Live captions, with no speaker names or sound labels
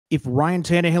If Ryan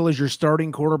Tannehill is your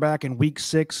starting quarterback in week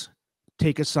 6,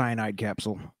 take a cyanide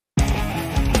capsule.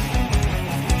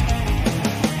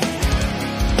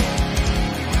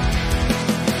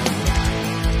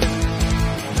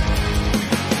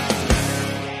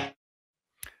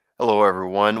 Hello,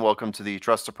 everyone. Welcome to the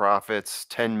Trust the Profits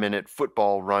 10-minute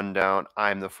football rundown.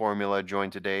 I'm the Formula,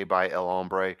 joined today by El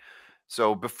Hombre.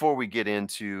 So before we get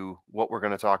into what we're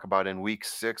going to talk about in week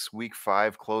 6, week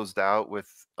 5 closed out with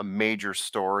a major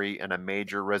story and a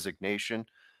major resignation.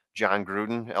 John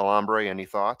Gruden, El Hombre, any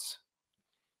thoughts?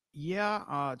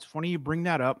 Yeah, it's funny you bring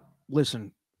that up.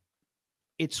 Listen,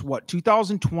 it's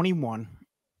 2021.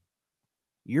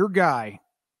 Your guy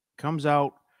comes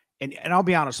out, and I'll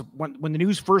be honest, when the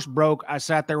news first broke, I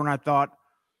sat there and I thought,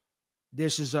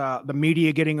 this is the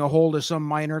media getting a hold of some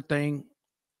minor thing.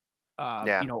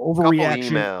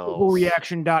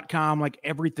 Overreaction.com, like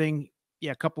everything.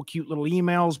 Yeah, a couple cute little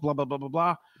emails, blah, blah, blah, blah,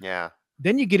 blah. Yeah.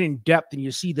 Then you get in depth and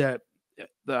you see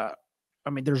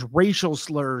there's racial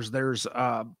slurs, there's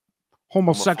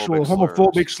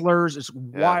homophobic slurs. It's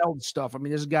wild stuff. I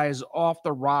mean, this guy is off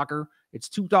the rocker. It's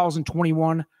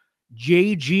 2021.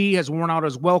 JG has worn out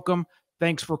his welcome.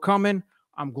 Thanks for coming.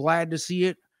 I'm glad to see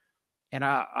it. And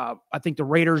I think the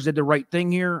Raiders did the right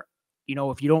thing here. You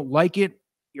know, if you don't like it,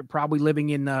 you're probably living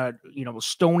in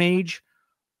Stone Age.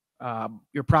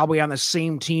 You're probably on the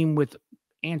same team with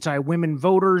anti-women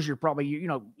voters. You're probably, you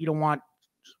don't want,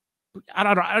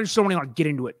 I just don't want to get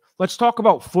into it. Let's talk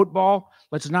about football.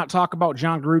 Let's not talk about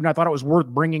John Gruden. I thought it was worth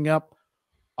bringing up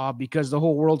because the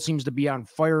whole world seems to be on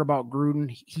fire about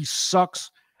Gruden. He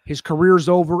sucks. His career's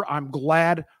over. I'm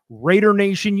glad. Raider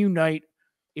Nation unite.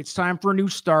 It's time for a new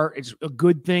start. It's a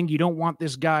good thing. You don't want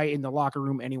this guy in the locker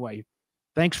room anyway.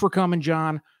 Thanks for coming,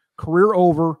 John. Career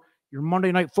over. Your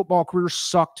Monday Night Football career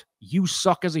sucked. You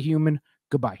suck as a human.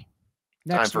 Goodbye.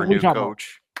 Next, time for a new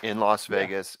coach in Las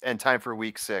Vegas, and time for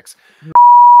week 6.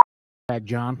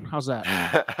 John, how's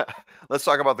that? Let's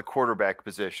talk about the quarterback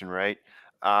position, right?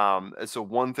 So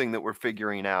one thing that we're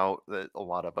figuring out, that a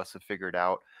lot of us have figured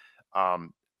out,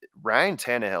 Ryan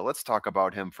Tannehill, let's talk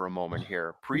about him for a moment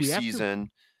here. Preseason,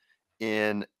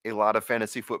 in a lot of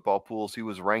fantasy football pools, he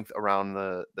was ranked around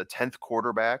the 10th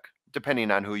quarterback, depending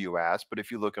on who you ask. But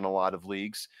if you look in a lot of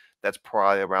leagues, that's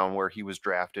probably around where he was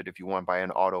drafted if you went by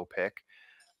an auto pick.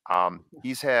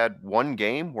 He's had one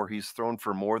game where he's thrown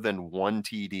for more than 1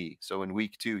 TD. So in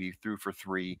week 2, he threw for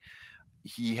 3.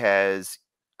 He has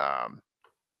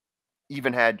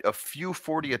even had a few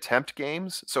 40 attempt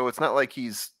games. So it's not like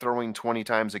he's throwing 20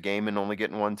 times a game and only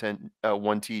getting 1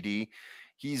 TD.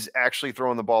 He's actually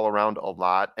throwing the ball around a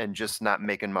lot and just not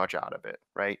making much out of it,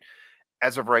 right?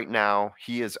 As of right now,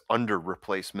 he is under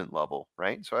replacement level,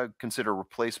 right? So I consider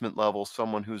replacement level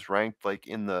someone who's ranked like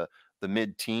in the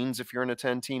mid-teens if you're in a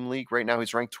 10-team league. Right now,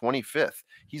 he's ranked 25th.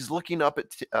 He's looking up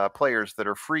at players that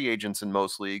are free agents in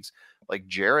most leagues, like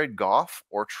Jared Goff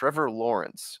or Trevor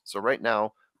Lawrence. So right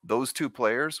now, those 2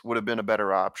 players would have been a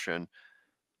better option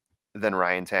than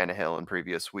Ryan Tannehill in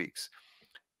previous weeks.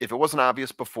 If it wasn't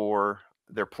obvious before,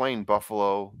 they're playing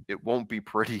Buffalo. It won't be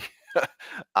pretty.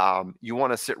 You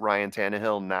want to sit Ryan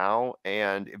Tannehill now,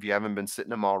 and if you haven't been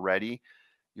sitting him already,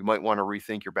 you might want to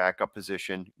rethink your backup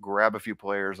position, grab a few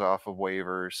players off of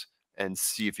waivers, and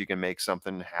see if you can make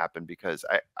something happen, because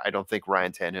I don't think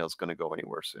Ryan Tannehill is going to go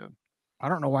anywhere soon. I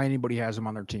don't know why anybody has him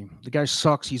on their team. The guy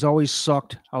sucks. He's always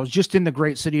sucked. I was just in the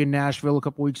great city of Nashville a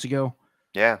couple weeks ago.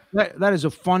 Yeah. That is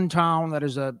a fun town. That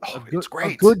is a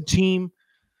good team.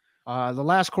 The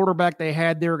last quarterback they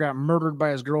had there got murdered by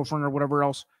his girlfriend or whatever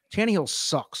else. Tannehill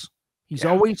sucks. He's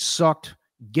always sucked.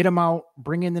 Get him out.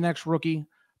 Bring in the next rookie.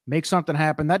 Make something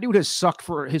happen. That dude has sucked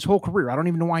for his whole career. I don't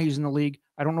even know why he's in the league.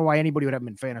 I don't know why anybody would have him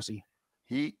in fantasy.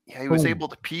 He was able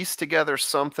to piece together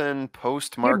something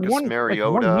post Marcus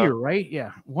Mariota. 1 year, right?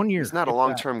 Yeah, 1 year. He's not a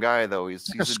long-term guy, though.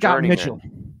 He's a Scott Mitchell.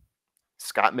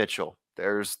 Scott Mitchell.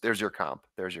 There's your comp.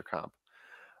 There's your comp.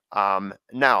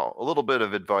 Now, a little bit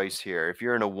of advice here. If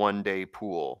you're in a 1-day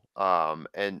pool,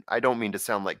 and I don't mean to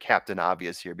sound like Captain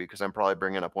Obvious here, because I'm probably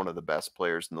bringing up one of the best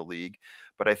players in the league,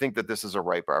 but I think that this is a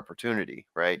ripe opportunity,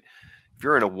 right? If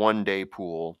you're in a 1-day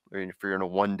pool, or if you're in a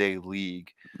 1-day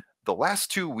league, the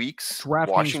last 2 weeks,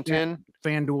 Washington,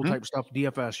 FanDuel type stuff,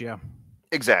 DFS, yeah.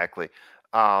 Exactly.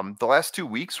 The last 2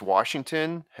 weeks,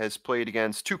 Washington has played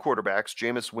against 2 quarterbacks,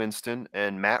 Jameis Winston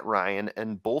and Matt Ryan,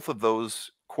 and both of those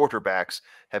quarterbacks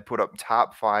have put up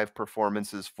top 5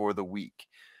 performances for the week.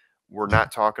 We're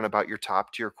not talking about your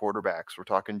top tier quarterbacks. We're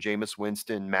talking Jameis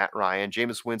Winston, Matt Ryan.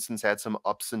 Jameis Winston's had some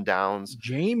ups and downs.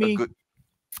 Jamie,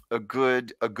 a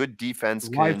good defense.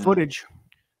 Live footage.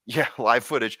 Yeah, live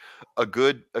footage. A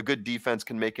good defense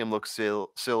can make him look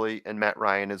silly, and Matt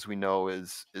Ryan, as we know,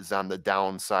 is on the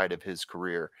downside of his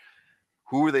career.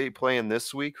 Who are they playing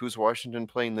this week? Who's Washington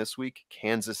playing this week?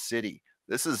 Kansas City.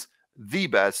 This is the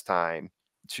best time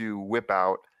to whip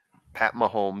out Pat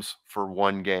Mahomes for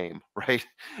one game, right?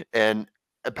 And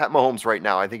Pat Mahomes right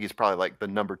now, I think he's probably like the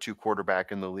number 2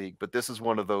 quarterback in the league. But this is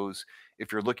one of those,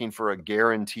 if you're looking for a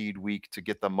guaranteed week to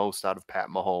get the most out of Pat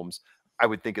Mahomes, I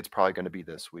would think it's probably going to be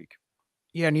this week.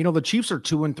 Yeah, and the Chiefs are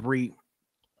 2-3,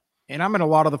 and I'm in a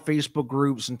lot of the Facebook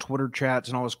groups and Twitter chats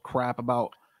and all this crap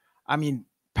about. I mean,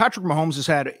 Patrick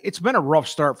Mahomes it's been a rough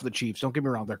start for the Chiefs. Don't get me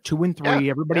wrong; they're 2-3.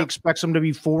 Yeah, Everybody expects them to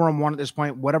be 4-1 at this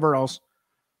point. Whatever else,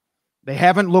 they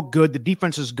haven't looked good. The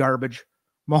defense is garbage.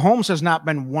 Mahomes has not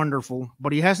been wonderful,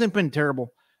 but he hasn't been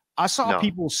terrible. I saw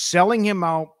people selling him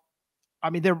out.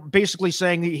 I mean, they're basically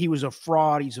saying that he was a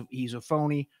fraud. He's a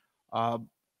phony.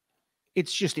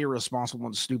 It's just irresponsible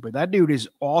and stupid. That dude is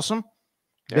awesome.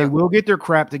 Yeah. They will get their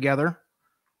crap together.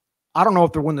 I don't know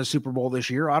if they'll win the Super Bowl this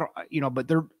year. But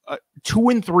they're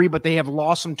 2-3, but they have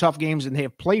lost some tough games and they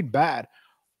have played bad.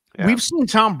 Yeah. We've seen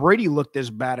Tom Brady look this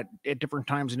bad at different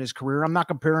times in his career. I'm not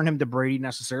comparing him to Brady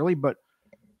necessarily, but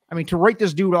I mean, to write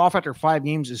this dude off after 5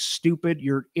 games is stupid.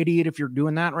 You're an idiot if you're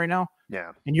doing that right now.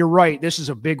 Yeah. And you're right. This is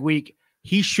a big week.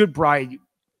 He should probably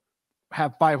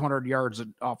have 500 yards of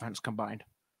offense combined.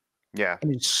 Yeah.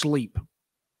 In his sleep.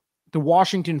 The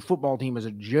Washington football team is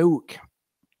a joke.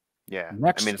 Yeah.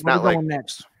 Next, I mean, it's not like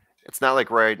next.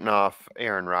 writing off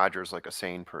Aaron Rodgers like a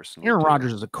sane person. Aaron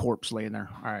Rodgers is a corpse laying there.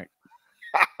 All right.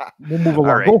 We'll move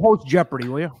along. Right. Go host Jeopardy,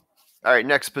 will you? All right,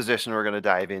 next position we're going to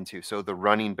dive into. So the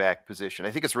running back position.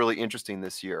 I think it's really interesting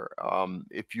this year.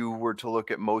 If you were to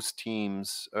look at most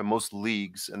teams, most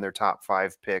leagues and their top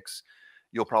 5 picks,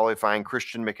 you'll probably find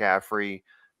Christian McCaffrey,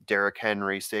 Derrick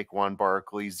Henry, Saquon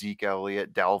Barkley, Zeke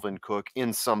Elliott, Dalvin Cook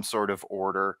in some sort of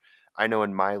order. I know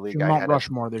in my league, Mount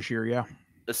Rushmore this year, yeah.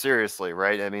 Seriously,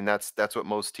 right? I mean, that's what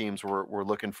most teams were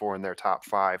looking for in their top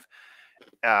 5.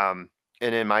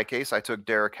 And in my case, I took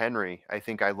Derrick Henry. I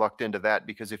think I lucked into that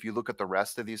because if you look at the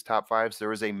rest of these top 5s,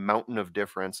 there is a mountain of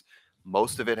difference.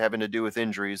 Most of it having to do with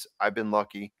injuries. I've been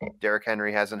lucky. Derrick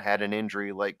Henry hasn't had an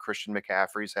injury like Christian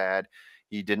McCaffrey's had.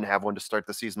 He didn't have one to start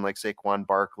the season like Saquon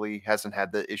Barkley. Hasn't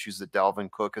had the issues that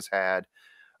Dalvin Cook has had.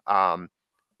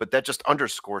 But that just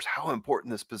underscores how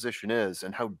important this position is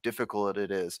and how difficult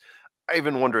it is. I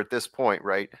even wonder at this point,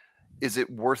 right? Is it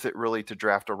worth it really to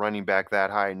draft a running back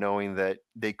that high, knowing that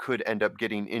they could end up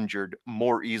getting injured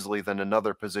more easily than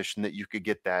another position that you could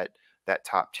get that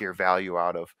top tier value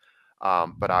out of?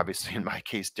 But obviously, in my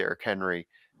case, Derrick Henry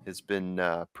has been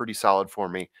pretty solid for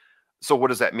me. So what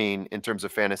does that mean in terms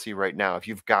of fantasy right now? If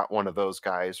you've got one of those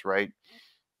guys, right?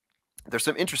 There's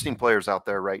some interesting players out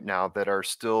there right now that are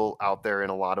still out there in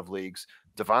a lot of leagues.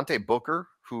 Devontae Booker,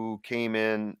 who came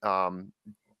in,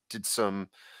 did some,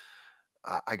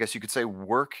 I guess you could say,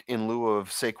 work in lieu of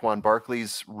Saquon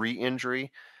Barkley's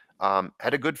re-injury.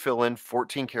 Had a good fill-in,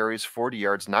 14 carries, 40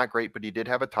 yards. Not great, but he did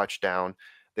have a touchdown.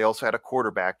 They also had a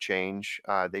quarterback change.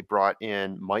 They brought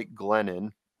in Mike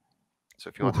Glennon. So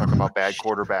if you want to talk about bad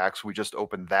quarterbacks, we just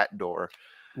opened that door.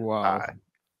 Wow.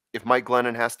 If Mike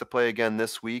Glennon has to play again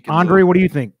this week. Andre, what do you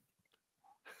think?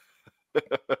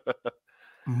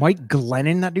 Mike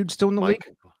Glennon, that dude's still in the league?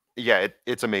 Yeah,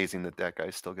 it's amazing that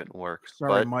guy's still getting work.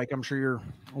 Sorry, Mike. I'm sure you're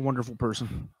a wonderful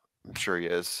person. I'm sure he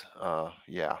is.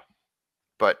 Yeah.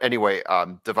 But anyway,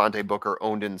 Devontae Booker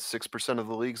owned in 6% of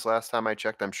the leagues last time I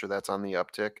checked. I'm sure that's on the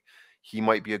uptick. He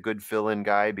might be a good fill-in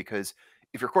guy because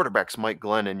if your quarterback's Mike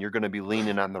Glennon, you're going to be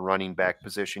leaning on the running back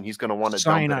position. He's going to want to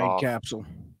dump it off. Capsule.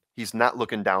 He's not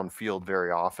looking downfield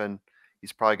very often.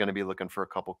 He's probably going to be looking for a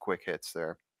couple quick hits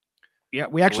there. Yeah,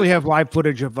 we actually have live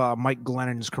footage of Mike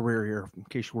Glennon's career here, in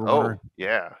case you were wondering. Oh,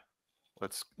 yeah.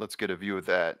 Let's get a view of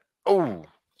that. Oh,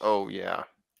 yeah.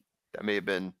 That may have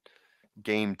been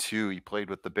game 2. He played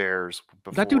with the Bears.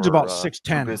 Before, that dude's about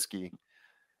 6'10". Trubisky.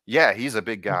 Yeah, he's a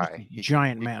big guy.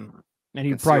 Giant man. And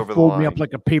he'd probably fold me up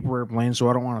like a paper airplane, so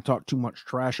I don't want to talk too much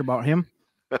trash about him.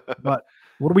 But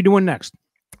what are we doing next?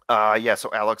 Yeah, so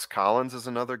Alex Collins is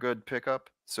another good pickup.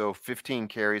 So 15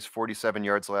 carries, 47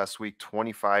 yards last week,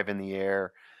 25 in the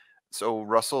air. So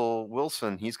Russell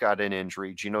Wilson, he's got an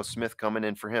injury. Geno Smith coming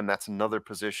in for him. That's another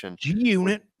position.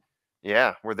 G-Unit.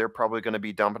 Yeah, where they're probably going to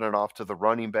be dumping it off to the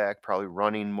running back, probably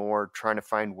running more, trying to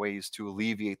find ways to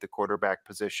alleviate the quarterback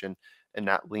position and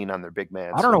not lean on their big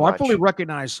man. I don't know. I fully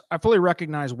recognize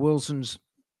Wilson's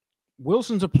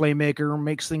a playmaker,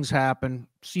 makes things happen.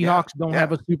 Seahawks don't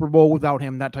have a Super Bowl without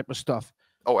him, that type of stuff.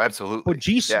 Oh, absolutely. But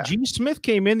G. Smith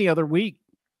came in the other week.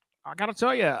 I got to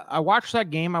tell you, I watched that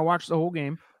game. I watched the whole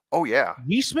game. Oh, yeah.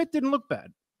 G. Smith didn't look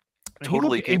bad.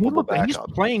 totally capable he's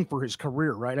backup. playing for his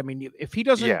career, right? I mean, if he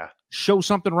doesn't Yeah. show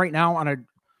something right now and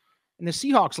the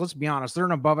Seahawks, let's be honest, they're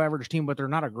an above average team, but they're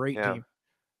not a great team.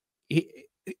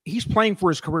 He's playing for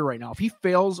his career right now. If he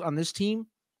fails on this team,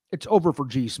 it's over for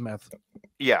G. Smith.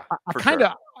 Yeah,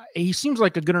 he seems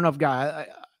like a good enough guy.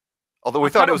 Although we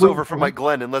thought it was over for Mike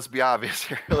Glennon, let's be obvious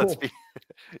here. Let's be.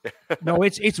 No,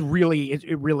 it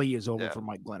really is over for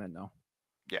Mike Glennon, though.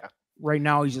 Yeah. Right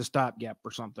now, he's a stopgap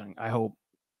or something, I hope.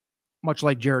 Much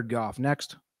like Jared Goff.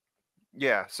 Next.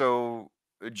 Yeah, so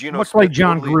Geno much Smith, like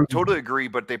John Gruden. Totally agree,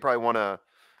 but they probably want to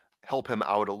help him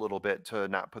out a little bit to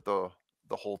not put the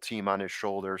whole team on his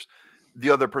shoulders.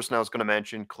 The other person I was going to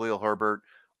mention, Khalil Herbert,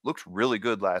 looked really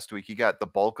good last week. He got the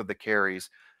bulk of the carries.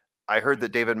 I heard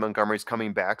that David Montgomery's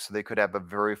coming back, so they could have a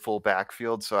very full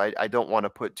backfield. So I don't want to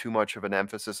put too much of an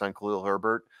emphasis on Khalil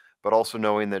Herbert, but also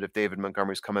knowing that if David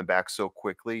Montgomery's coming back so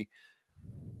quickly,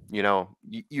 you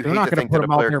hate to think that a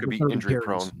player could be injury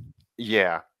prone.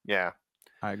 Yeah.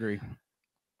 I agree.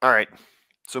 All right.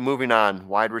 So moving on,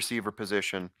 wide receiver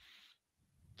position.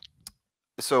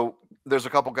 So there's a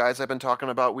couple guys I've been talking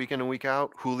about week in and week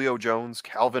out. Julio Jones,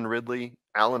 Calvin Ridley,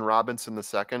 Allen Robinson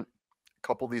II. A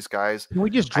couple of these guys. Can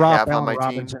we just drop Allen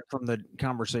Robinson from the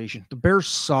conversation? The Bears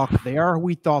suck. They are who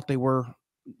we thought they were.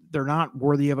 They're not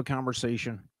worthy of a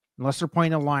conversation. Unless they're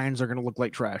playing the Lions, they're going to look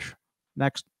like trash.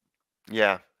 Next.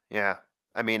 Yeah.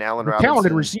 I mean, Allen Robinson.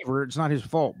 Talented receiver. It's not his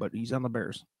fault, but he's on the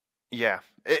Bears. Yeah.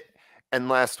 And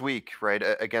last week, right,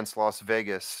 against Las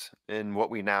Vegas, in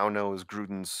what we now know is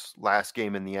Gruden's last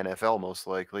game in the NFL, most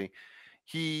likely,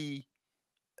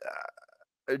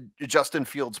 Justin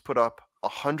Fields put up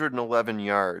 111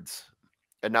 yards,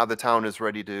 and now the town is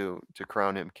ready to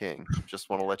crown him king. Just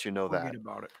want to let you know that. Forget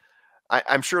about it.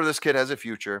 I'm sure this kid has a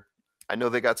future. I know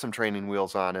they got some training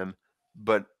wheels on him,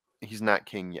 but he's not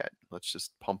king yet. Let's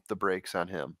just pump the brakes on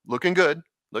him. Looking good.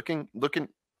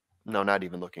 No, not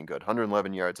even looking good.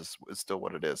 111 yards is still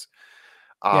what it is.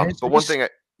 But one thing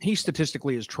he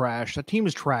statistically is trash. The team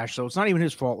is trash, so it's not even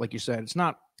his fault, like you said. It's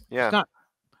not. Yeah. It's not.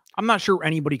 I'm not sure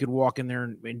anybody could walk in there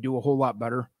and do a whole lot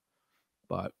better.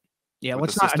 But yeah,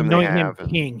 let's not anoint him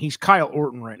king. He's Kyle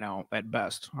Orton right now at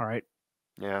best. All right.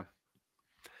 Yeah.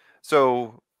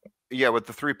 So yeah, with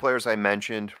the three players I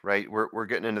mentioned, right, we're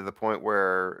getting into the point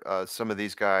where some of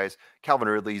these guys, Calvin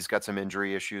Ridley's got some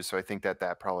injury issues, so I think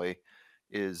that probably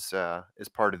is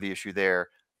part of the issue there.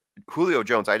 Julio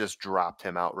Jones, I just dropped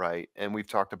him outright, and we've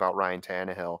talked about Ryan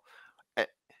Tannehill.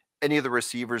 Any of the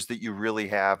receivers that you really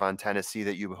have on Tennessee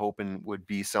that you hoping would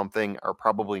be something are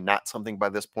probably not something by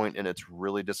this point, and it's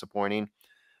really disappointing.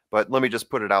 But let me just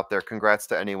put it out there. Congrats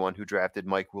to anyone who drafted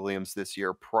Mike Williams this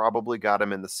year. Probably got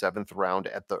him in the 7th round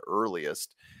at the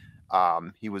earliest.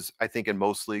 He was, I think, in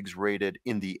most leagues rated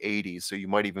in the 80s, so you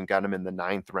might even got him in the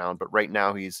 9th round. But right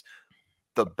now he's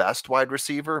the best wide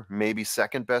receiver, maybe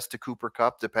second best to Cooper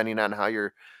Kupp, depending on how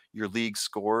your league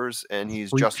scores. And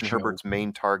he's Justin Herbert's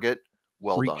main target.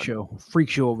 Well done. Freak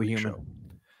show over human.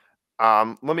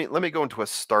 Let me go into a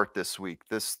start this week.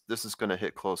 This is going to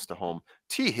hit close to home.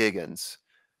 T. Higgins.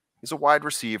 He's a wide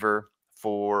receiver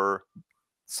for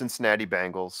Cincinnati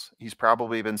Bengals. He's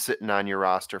probably been sitting on your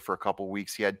roster for a couple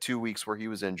weeks. He had 2 weeks where he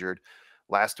was injured.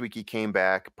 Last week he came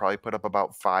back, probably put up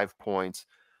about 5 points.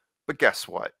 But guess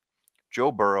what?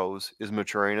 Joe Burrows is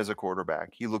maturing as a quarterback.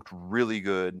 He looked really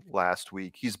good last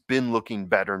week. He's been looking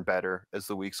better and better as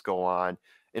the weeks go on.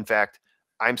 In fact,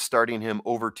 I'm starting him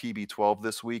over TB12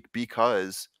 this week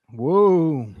because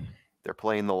they're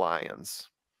playing the Lions.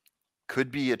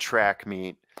 Could be a track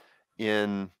meet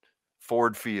in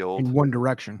Ford Field. In one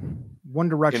direction. In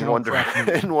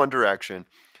one direction.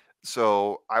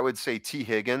 So I would say T.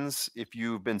 Higgins, if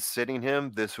you've been sitting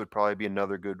him, this would probably be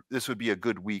a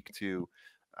good week to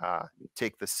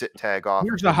take the sit tag off.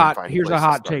 Here's a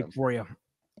hot take for you.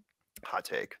 Hot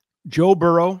take. Joe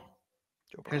Burrow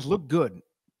has looked good.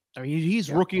 I mean, he's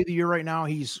rookie of the year right now.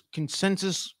 He's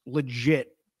consensus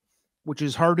legit, which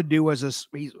is hard to do as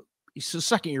he's a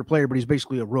second-year player, but he's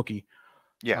basically a rookie.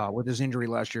 Yeah. With his injury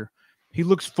last year. He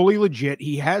looks fully legit.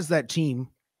 He has that team,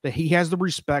 that he has the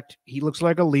respect. He looks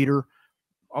like a leader,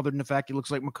 other than the fact he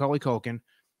looks like Macaulay Culkin.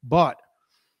 But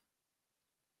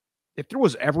if there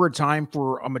was ever a time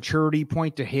for a maturity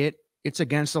point to hit, it's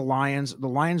against the Lions. The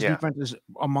Lions defense is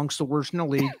amongst the worst in the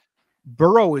league.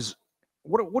 Burrow is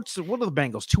what are the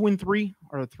Bengals? 2-3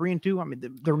 or 3-2? I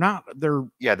mean, they're not. They're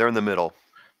in the middle.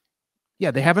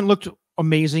 Yeah, they haven't looked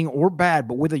amazing or bad,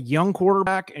 but with a young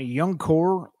quarterback and a young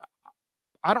core,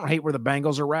 I don't hate where the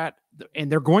Bengals are at,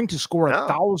 and they're going to score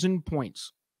 1,000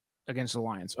 points against the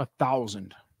Lions.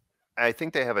 1,000. I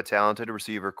think they have a talented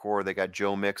receiver core. They got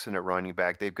Joe Mixon at running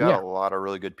back. They've got a lot of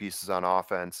really good pieces on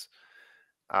offense.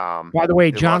 By the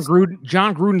way, they John lost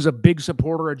Gruden's a big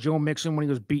supporter of Joe Mixon when he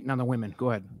was beating on the women. Go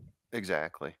ahead.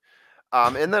 exactly.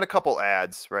 And then a couple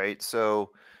ads, right?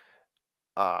 So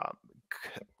uh,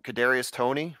 Kadarius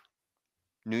Toney,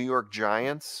 New York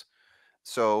Giants.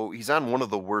 So he's on one of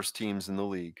the worst teams in the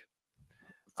league.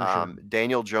 For sure.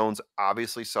 Daniel Jones,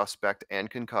 obviously suspect and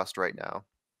concussed right now.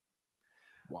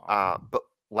 Wow. But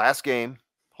last game,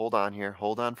 hold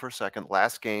on for a second.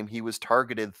 Last game, he was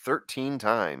targeted 13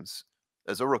 times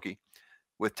as a rookie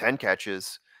with 10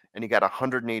 catches, and he got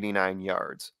 189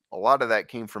 yards. A lot of that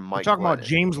came from We're Mike talking about Glennon.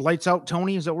 James Lights Out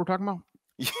Tony. Is that what we're talking about?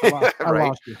 Yeah, I right.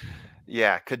 lost you.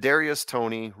 Yeah, Kadarius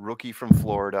Toney, rookie from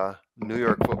Florida, New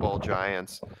York Football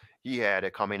Giants. He had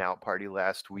a coming out party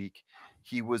last week.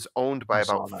 He was owned by I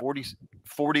about saw that.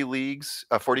 40 leagues,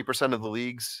 40% of the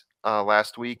leagues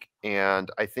last week, and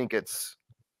I think it's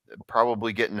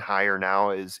probably getting higher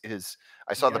now. I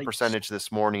saw the Yikes. percentage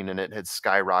this morning and it had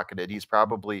skyrocketed. He's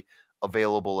probably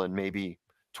available in maybe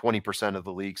 20% of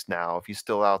the leagues now. If he's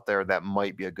still out there, that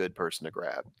might be a good person to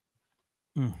grab.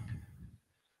 Mm.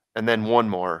 And then one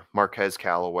more, Marquez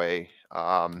Callaway.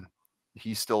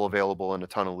 He's still available in a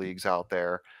ton of leagues out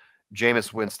there.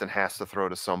 Jameis Winston has to throw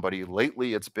to somebody.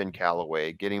 Lately, it's been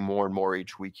Callaway, getting more and more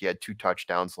each week. He had 2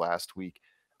 touchdowns last week.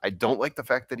 I don't like the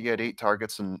fact that he had 8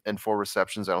 targets and 4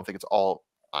 receptions. I don't think it's all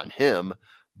on him,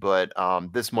 but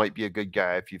this might be a good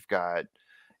guy if you've got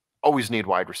always need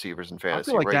wide receivers in I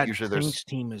fantasy, feel like right? that Usually Saints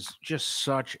team is just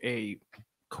such a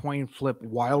coin flip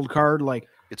wild card. Like,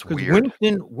 it's because weird.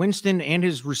 Winston and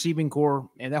his receiving core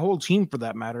and that whole team for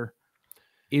that matter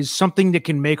is something that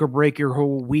can make or break your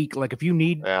whole week. Like if you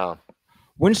need Yeah,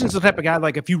 Winston's the type of guy,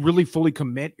 like if you really fully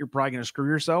commit, you're probably going to screw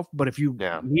yourself. But if you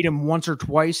yeah. need him once or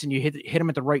twice and you hit him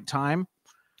at the right time,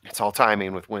 It's all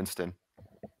timing with Winston.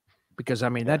 because I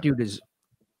mean Yeah. that dude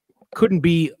couldn't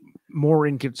be more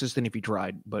inconsistent if he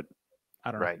tried. But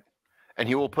I don't know. Right. And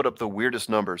he will put up the weirdest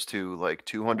numbers too, like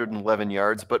 211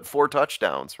 yards, but 4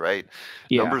 touchdowns, right?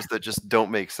 Yeah. Numbers that just don't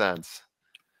make sense.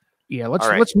 Yeah, All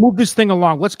right. let's move this thing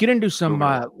along. Let's get into some Moving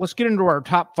along. let's get into our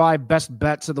top 5 best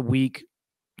bets of the week.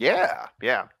 Yeah,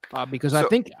 yeah. Because So-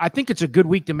 I think it's a good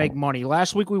week to make money.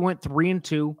 Last week we went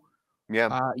 3-2.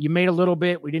 Yeah. You made a little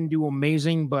bit. We didn't do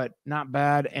amazing, but not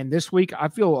bad. And this week I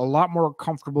feel a lot more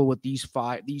comfortable with these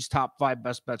top 5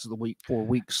 best bets of the week for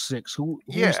week 6. Who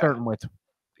are you starting with?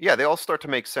 Yeah, they all start to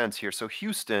make sense here. So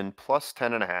Houston plus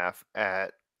 10.5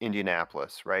 at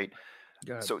Indianapolis, right?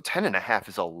 So 10.5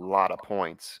 is a lot of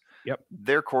points. Yep.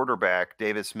 Their quarterback,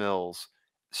 Davis Mills,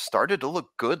 started to look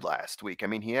good last week. I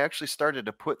mean, he actually started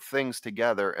to put things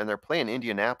together, and they're playing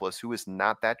Indianapolis, who is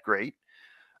not that great.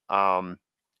 And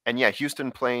yeah,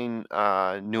 Houston playing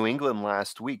New England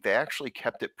last week, they actually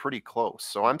kept it pretty close.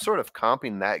 So I'm sort of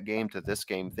comping that game to this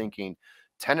game, thinking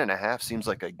 10.5 seems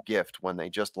like a gift when they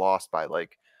just lost by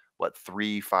like, what,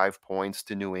 3-5 points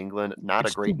to New England. Not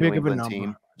a great New England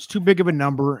team. It's too big of a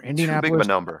number. Too big of a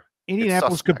number.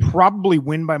 Indianapolis could probably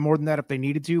win by more than that if they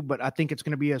needed to, but I think it's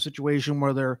going to be a situation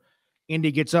where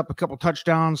Indy gets up a couple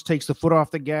touchdowns, takes the foot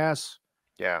off the gas.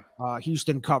 Yeah.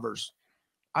 Houston covers.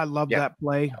 I love that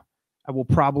play. I will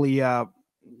probably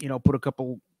put a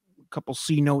couple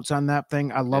C notes on that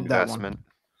thing. I love that one.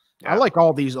 Yeah. I like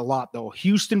all these a lot though.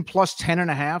 Houston plus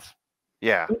 10.5.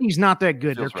 Yeah. He's not that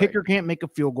good. Feels Their kicker can't make a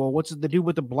field goal. What's the dude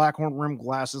with the black horn rim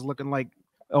glasses looking like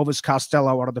Elvis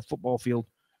Costello out of the football field?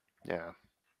 Yeah.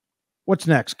 What's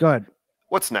next? Go ahead.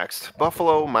 What's next?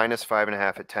 Buffalo minus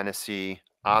 5.5 at Tennessee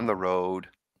on the road,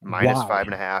 minus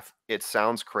 5.5. It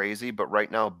sounds crazy, but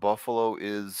right now Buffalo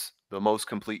is the most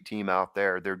complete team out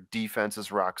there. Their defense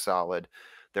is rock solid.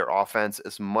 Their offense,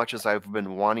 as much as I've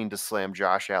been wanting to slam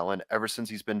Josh Allen ever since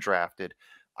he's been drafted,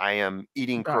 I am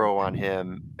eating crow on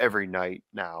him every night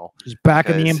now. He's back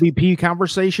in the MVP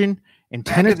conversation, and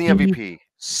Tennessee in the MVP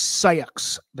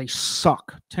sucks. They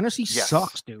suck. Tennessee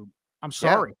sucks, dude. I'm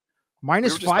sorry.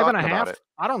 Minus 5.5.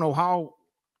 I don't know how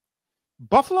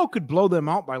Buffalo could blow them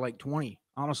out by like 20,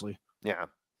 honestly. Yeah.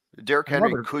 Derrick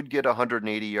Henry could get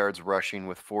 180 yards rushing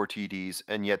with 4 TDs,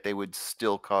 and yet they would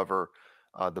still cover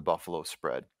the Buffalo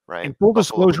spread, right? And full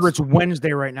disclosure, it's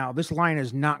Wednesday right now. This line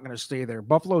is not going to stay there.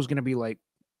 Buffalo is going to be like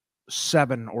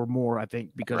 7 or more, I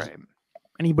think, because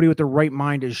anybody with the right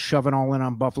mind is shoving all in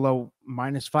on Buffalo.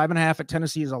 Minus 5.5 at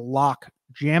Tennessee is a lock.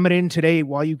 Jam it in today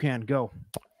while you can. Go.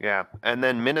 Yeah. And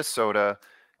then Minnesota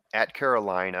at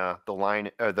Carolina, the line,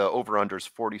 the over-under is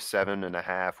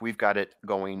 47.5. We've got it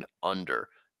going under.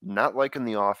 Not liking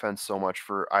the offense so much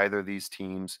for either of these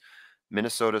teams.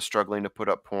 Minnesota struggling to put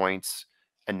up points,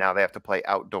 and now they have to play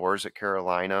outdoors at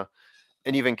Carolina.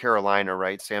 And even Carolina,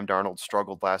 right? Sam Darnold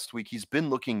struggled last week. He's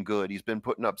been looking good. He's been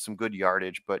putting up some good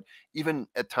yardage, but even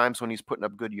at times when he's putting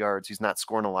up good yards, he's not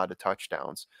scoring a lot of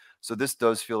touchdowns. So this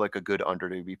does feel like a good under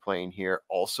to be playing here.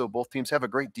 Also, both teams have a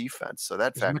great defense, so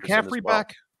that Is factors in as McCaffrey well.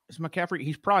 back? Is McCaffrey?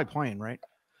 He's probably playing, right?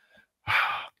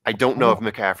 I don't know if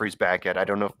McCaffrey's back yet. I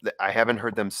don't know if I haven't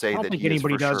heard them say that he is for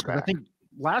sure back. I think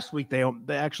last week they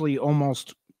actually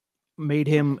almost made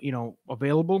him,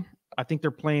 available. I think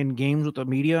they're playing games with the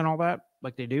media and all that,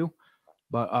 like they do.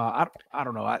 But I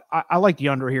don't know. I like the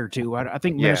under here too. I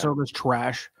think Minnesota's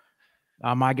trash.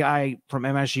 My guy from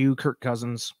MSU, Kirk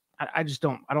Cousins. I just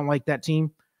don't. I don't like that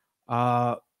team.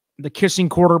 The kissing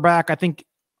quarterback. I think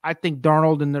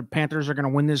Darnold and the Panthers are going to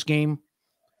win this game.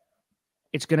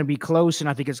 It's going to be close, and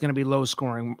I think it's going to be low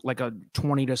scoring, like a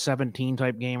 20-17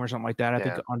 type game or something like that. I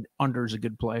think under is a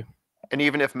good play. And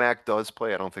even if Mac does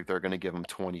play, I don't think they're going to give him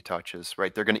 20 touches,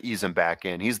 right? They're going to ease him back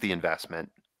in. He's the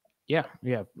investment. Yeah,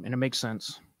 and it makes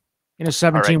sense. In a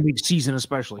 17-week season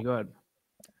especially. Go ahead.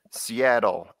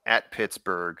 Seattle at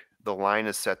Pittsburgh. The line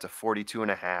is set to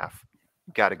 42.5.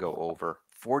 Got to go over.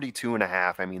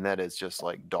 42.5. I mean, that is just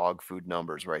like dog food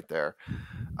numbers right there.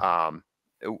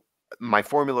 My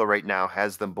formula right now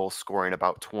has them both scoring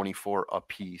about 24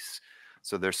 apiece.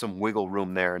 So there's some wiggle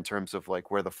room there in terms of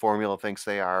like where the formula thinks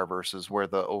they are versus where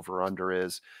the over-under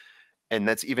is. And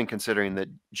that's even considering that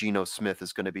Geno Smith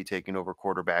is going to be taking over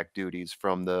quarterback duties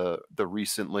from the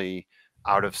recently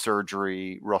out of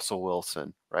surgery Russell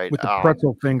Wilson, right? With the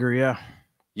pretzel finger, yeah.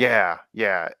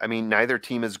 Yeah. I mean, neither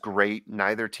team is great.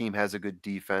 Neither team has a good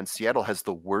defense. Seattle has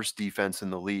the worst defense in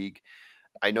the league.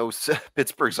 I know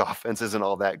Pittsburgh's offense isn't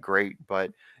all that great,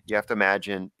 but you have to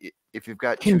imagine if you've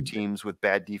got two teams with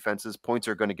bad defenses, points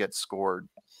are going to get scored,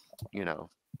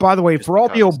 By the way, for all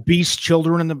the obese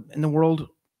children in the world,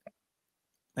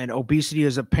 and obesity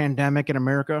is a pandemic in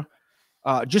America,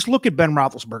 just look at Ben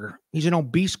Roethlisberger. He's an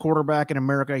obese quarterback in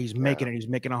America. He's making it. He's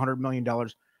making $100 million.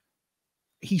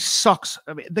 He sucks.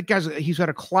 I mean, he's had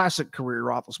a classic career,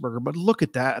 Roethlisberger, but look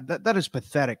at that. That is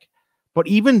pathetic. But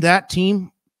even that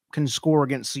team can score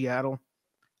against Seattle.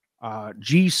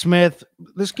 G. Smith,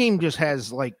 this game just has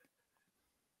like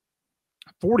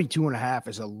 42.5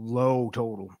 is a low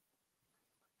total.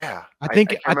 Yeah.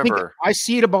 I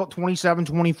see it about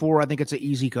 27-24. I think it's an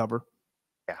easy cover.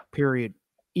 Yeah. Period.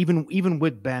 Even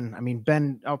with Ben. I mean,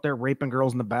 Ben out there raping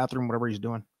girls in the bathroom, whatever he's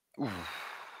doing. Oof.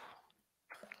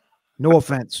 No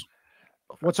offense.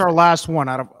 What's our last one?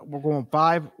 We're going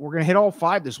 5. We're going to hit all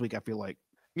 5 this week, I feel like.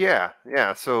 Yeah.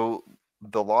 So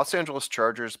the Los Angeles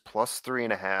Chargers plus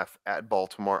 3.5 at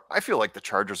Baltimore. I feel like the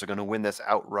Chargers are going to win this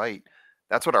outright.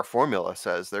 That's what our formula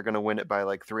says. They're going to win it by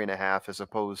like 3.5 as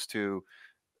opposed to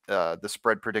the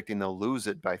spread predicting they'll lose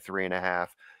it by 3.5.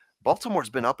 Baltimore's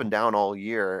been up and down all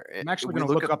year. I'm actually going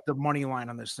to look up the money line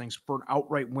on this thing for an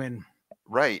outright win.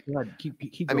 Right. Keep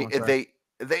going. I mean,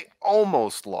 they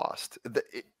almost lost.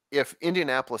 If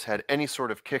Indianapolis had any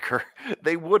sort of kicker,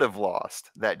 they would have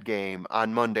lost that game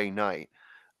on Monday night.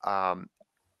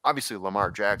 Obviously,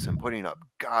 Lamar Jackson putting up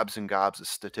gobs and gobs of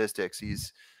statistics.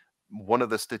 He's one of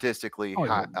the statistically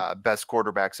best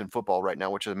quarterbacks in football right now,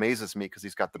 which amazes me because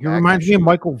he's got the. He reminds me of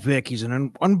Michael Vick. He's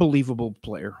an unbelievable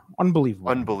player.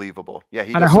 Unbelievable. Yeah,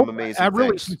 he does some amazing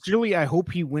things. Sincerely, I hope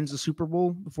he wins the Super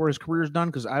Bowl before his career is done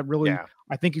because I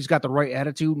think he's got the right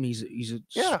attitude and he's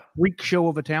a freak show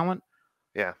of a talent.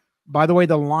 Yeah. By the way,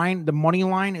 the money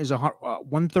line is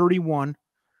 131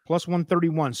 plus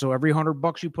 131. So every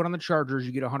 $100 you put on the Chargers,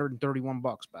 you get $131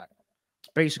 back. It's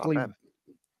basically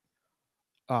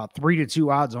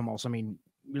 3-2 odds almost. I mean,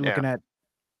 you're looking at.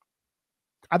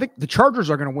 I think the Chargers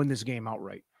are going to win this game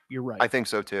outright. You're right. I think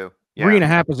so too. Yeah.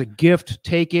 3.5 is a gift.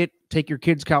 Take it. Take your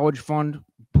kids' college fund.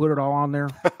 Put it all on there.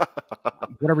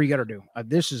 Whatever you got to do.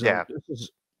 This is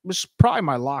probably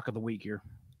my lock of the week here.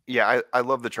 Yeah, I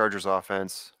love the Chargers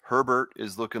offense. Herbert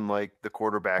is looking like the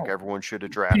quarterback everyone should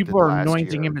have drafted. People are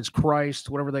anointing him as Christ,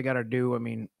 whatever they got to do. I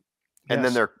mean, and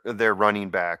then their running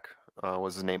back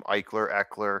was his name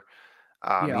Eckler.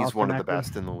 He's one of the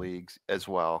best in the league as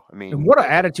well. I mean, and what an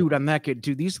attitude on that kid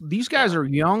too. These guys are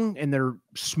young and they're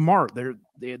smart. They're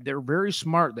very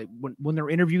smart. When they're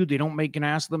interviewed, they don't make an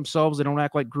ass of themselves. They don't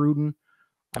act like Gruden.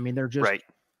 I mean, they're just right.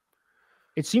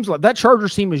 It seems like that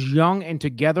Chargers team is young and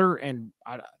together, and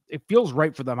it feels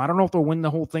right for them. I don't know if they'll win the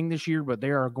whole thing this year, but they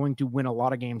are going to win a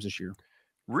lot of games this year.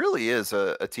 Really is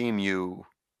a team you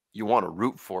want to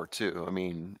root for too. I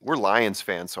mean, we're Lions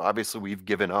fans, so obviously we've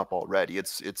given up already.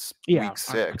 It's week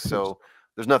 6, so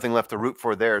there's nothing left to root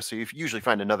for there. So you usually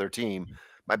find another team.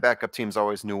 My backup team's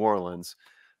always New Orleans.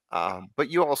 But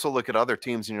you also look at other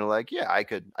teams and you're like, yeah, I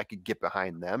could get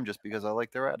behind them just because I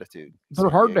like their attitude. They're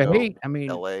hard to hate. I mean,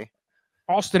 LA.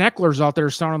 Austin Eckler's out there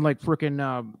sounding like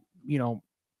freaking, you know,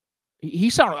 he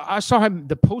sounded. I saw him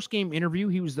the post game interview.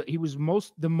 He was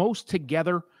the most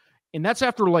together, and that's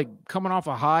after like coming off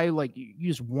a high, like you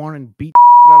just won and beat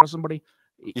out of somebody.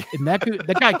 And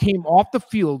that guy came off the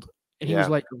field and he was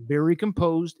like very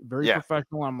composed, very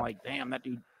professional. I'm like, damn, that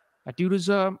dude is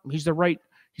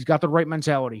he's got the right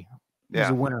mentality. He's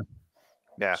a winner.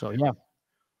 Yeah. So yeah.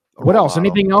 What else?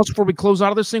 Anything else before we close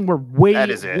out of this thing? We're way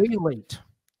late.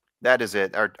 That is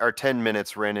it. Our 10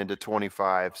 minutes ran into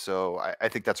 25, so I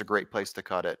think that's a great place to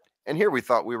cut it. And here we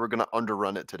thought we were going to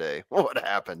underrun it today. What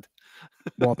happened?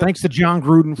 Well, thanks to John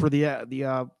Gruden for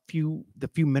the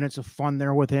few minutes of fun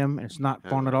there with him. It's not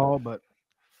fun at all, but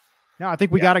no, I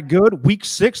think we got it good. Week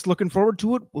 6, looking forward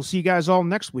to it. We'll see you guys all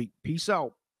next week. Peace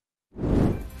out.